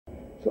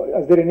So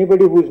is there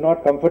anybody who is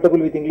not comfortable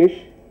with English?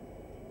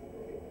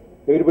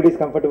 Everybody is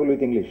comfortable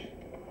with English.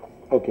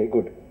 Okay,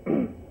 good.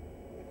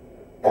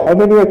 How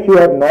many of you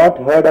have not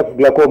heard of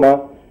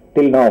glaucoma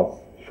till now?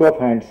 Show of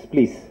hands,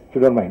 please, if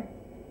you don't mind.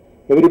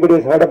 Everybody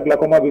has heard of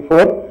glaucoma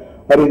before,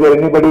 or is there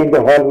anybody in the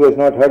hall who has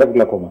not heard of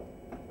glaucoma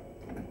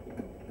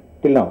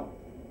till now?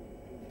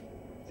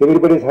 So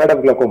everybody has heard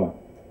of glaucoma.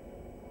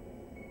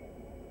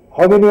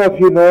 How many of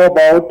you know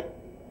about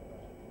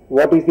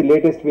what is the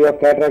latest way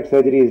of cataract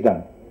surgery is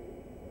done?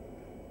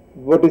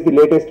 What is the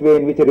latest way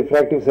in which a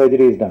refractive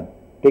surgery is done?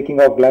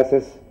 Taking off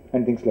glasses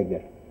and things like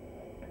that.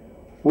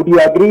 Would you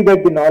agree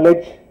that the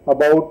knowledge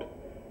about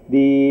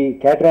the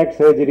cataract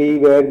surgery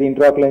where the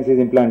intraocular lens is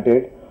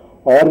implanted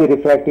or the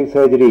refractive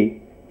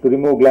surgery to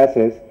remove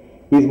glasses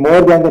is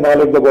more than the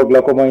knowledge about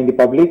glaucoma in the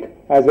public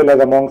as well as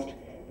amongst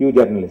you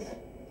journalists?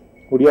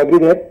 Would you agree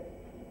there?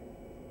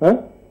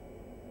 Huh?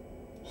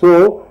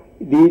 So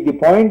the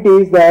point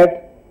is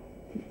that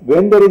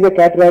when there is a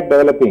cataract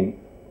developing,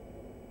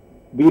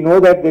 we know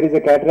that there is a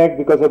cataract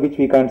because of which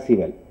we can't see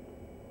well.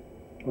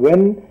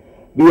 When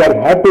we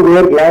have to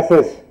wear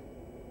glasses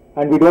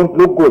and we don't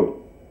look good,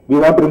 we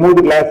want to remove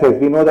the glasses,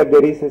 we know that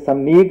there is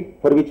some need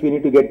for which we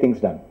need to get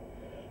things done.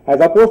 As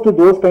opposed to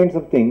those kinds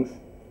of things,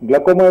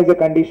 glaucoma is a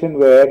condition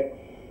where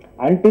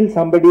until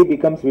somebody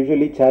becomes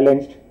visually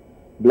challenged,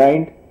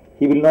 blind,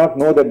 he will not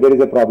know that there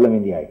is a problem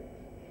in the eye.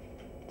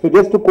 So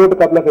just to quote a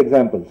couple of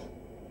examples,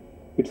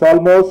 it's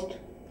almost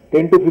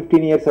 10 to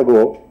 15 years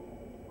ago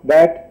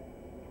that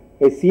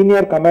a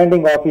senior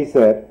commanding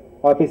officer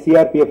of a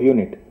CRPF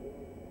unit,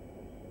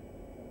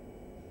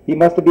 he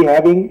must be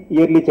having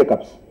yearly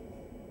checkups.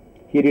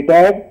 He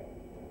retired,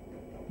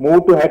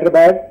 moved to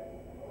Hyderabad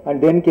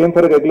and then came for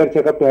a regular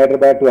checkup to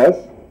Hyderabad to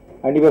us,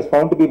 and he was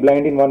found to be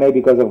blind in one eye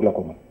because of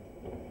glaucoma.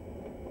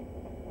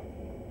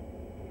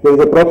 There is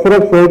a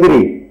professor of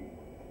surgery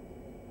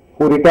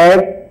who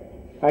retired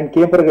and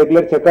came for a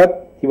regular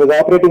checkup. He was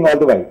operating all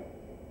the while.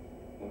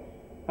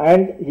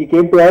 And he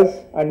came to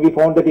us and we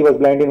found that he was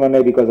blind in one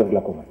eye because of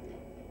glaucoma.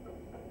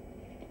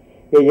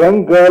 A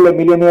young girl, a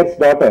millionaire's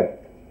daughter,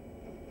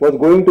 was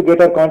going to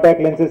get her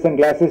contact lenses and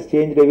glasses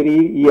changed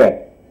every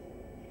year.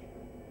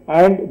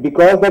 And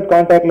because that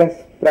contact lens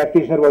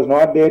practitioner was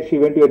not there, she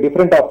went to a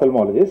different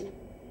ophthalmologist,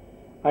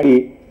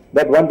 and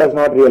that one does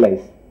not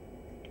realize.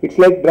 It's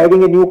like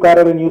driving a new car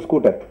or a new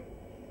scooter.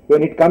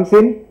 When it comes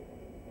in,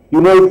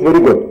 you know it's very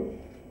good.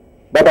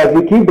 But as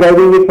you keep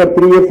driving it for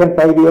 3 years and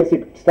 5 years,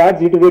 it starts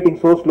deteriorating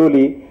so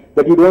slowly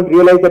that you don't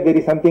realize that there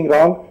is something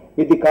wrong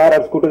with the car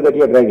or scooter that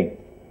you are driving.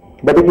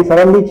 But if you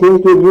suddenly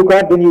change to a new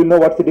car, then you will know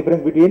what's the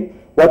difference between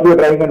what you are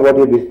driving and what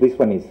this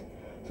one is.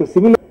 So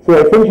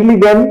essentially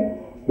then,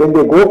 when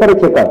they go for a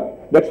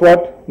checkup, that's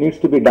what needs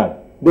to be done.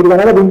 There is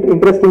another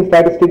interesting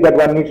statistic that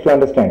one needs to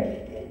understand.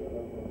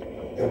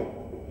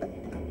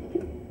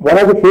 One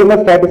of the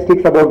famous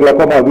statistics about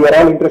glaucoma, we are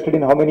all interested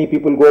in how many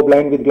people go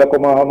blind with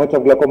glaucoma, how much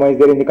of glaucoma is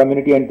there in the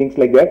community and things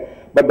like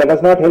that, but that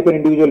does not help an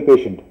individual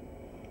patient.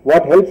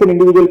 What helps an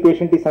individual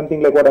patient is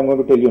something like what I am going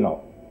to tell you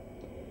now.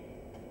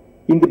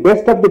 In the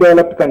best of the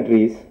developed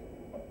countries,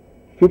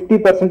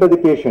 50% of the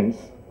patients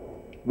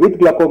with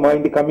glaucoma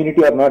in the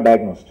community are not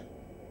diagnosed.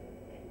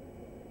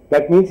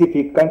 That means if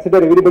you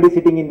consider everybody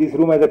sitting in this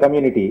room as a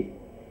community,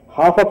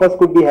 half of us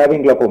could be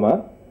having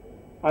glaucoma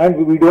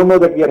and we don't know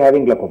that we are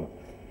having glaucoma.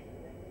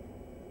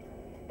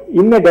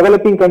 In a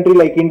developing country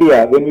like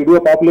India, when we do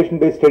a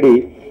population-based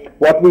study,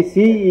 what we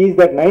see is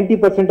that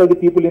 90% of the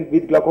people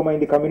with glaucoma in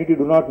the community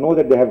do not know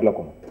that they have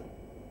glaucoma.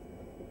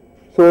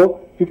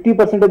 So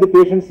 50% of the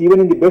patients, even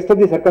in the best of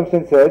the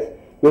circumstances,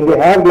 when they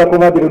have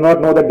glaucoma, they do not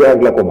know that they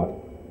have glaucoma.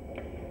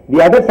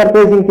 The other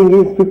surprising thing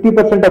is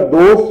 50% of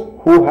those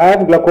who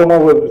have glaucoma,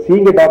 who are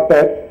seeing a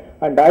doctor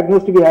and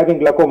diagnosed to be having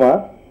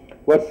glaucoma,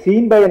 were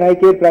seen by an eye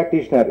care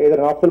practitioner,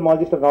 either an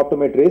ophthalmologist or an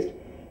optometrist,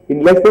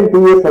 in less than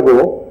 2 years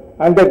ago,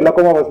 and their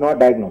glaucoma was not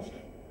diagnosed.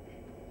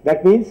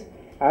 That means,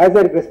 as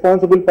a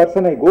responsible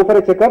person, I go for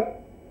a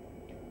checkup,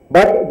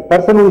 but the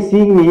person who is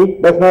seeing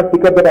me does not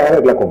pick up that I have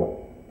a glaucoma.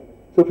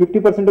 So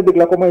 50% of the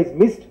glaucoma is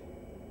missed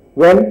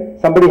when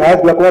somebody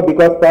has glaucoma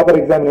because proper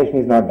examination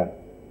is not done.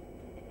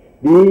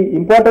 The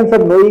importance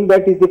of knowing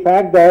that is the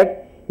fact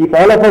that if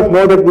all of us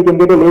know that we can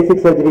get a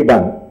LASIK surgery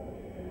done,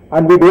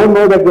 and we don't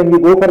know that when we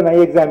go for an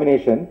eye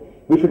examination,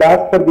 we should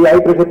ask for the eye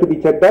pressure to be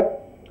checked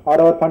up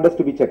or our fundus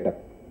to be checked up.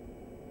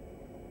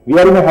 We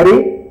are in a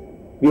hurry,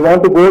 we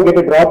want to go get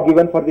a drop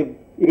given for the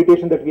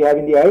irritation that we have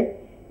in the eye.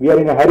 We are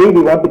in a hurry,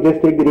 we want to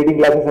just take the reading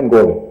glasses and go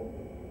away.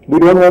 We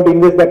don't want to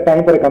invest that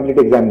time for a complete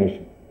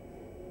examination.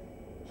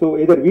 So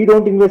either we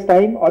don't invest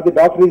time or the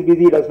doctor is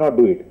busy, he does not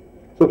do it.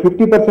 So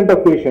 50%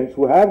 of patients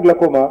who have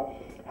glaucoma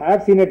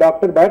have seen a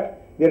doctor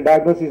but their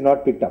diagnosis is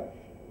not picked up.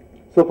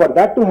 So for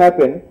that to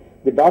happen,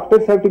 the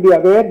doctors have to be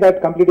aware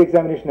that complete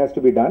examination has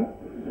to be done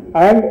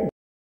and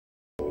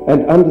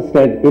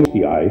understand in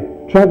the eye,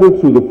 travel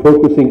through the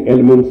focusing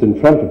elements in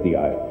front of the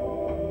eye.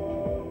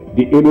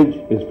 The image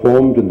is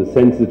formed in the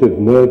sensitive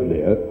nerve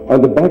layer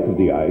on the back of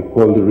the eye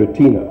called the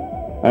retina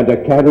and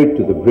are carried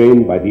to the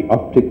brain by the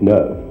optic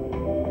nerve.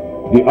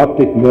 The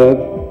optic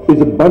nerve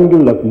is a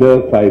bundle of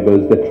nerve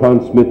fibers that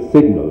transmit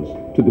signals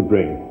to the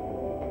brain.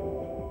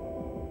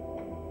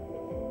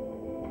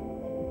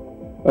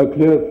 A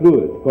clear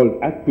fluid called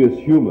aqueous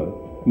humor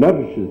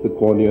nourishes the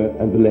cornea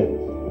and the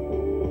lens.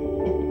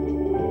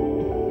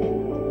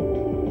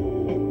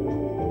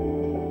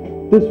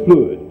 This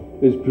fluid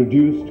is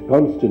produced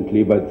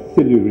constantly by the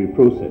ciliary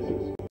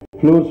processes,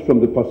 flows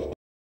from the posterior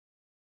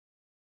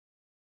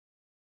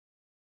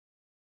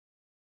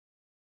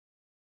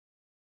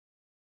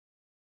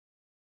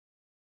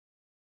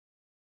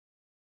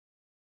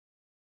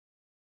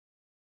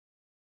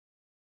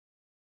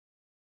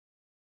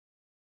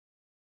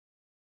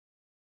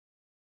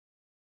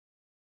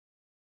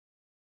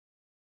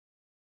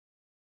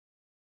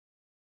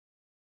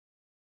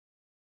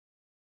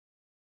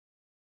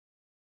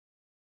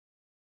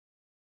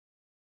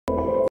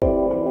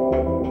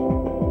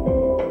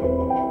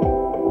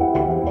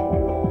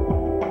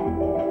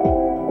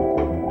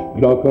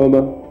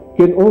Glaucoma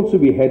can also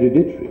be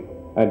hereditary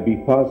and be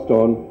passed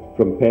on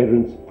from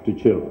parents to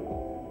children.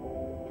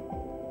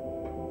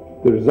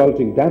 The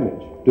resulting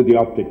damage to the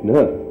optic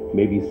nerve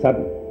may be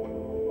sudden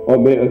or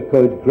may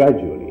occur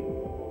gradually.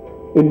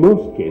 In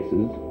most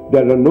cases,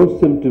 there are no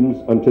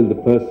symptoms until the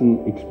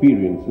person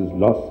experiences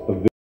loss of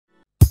vision.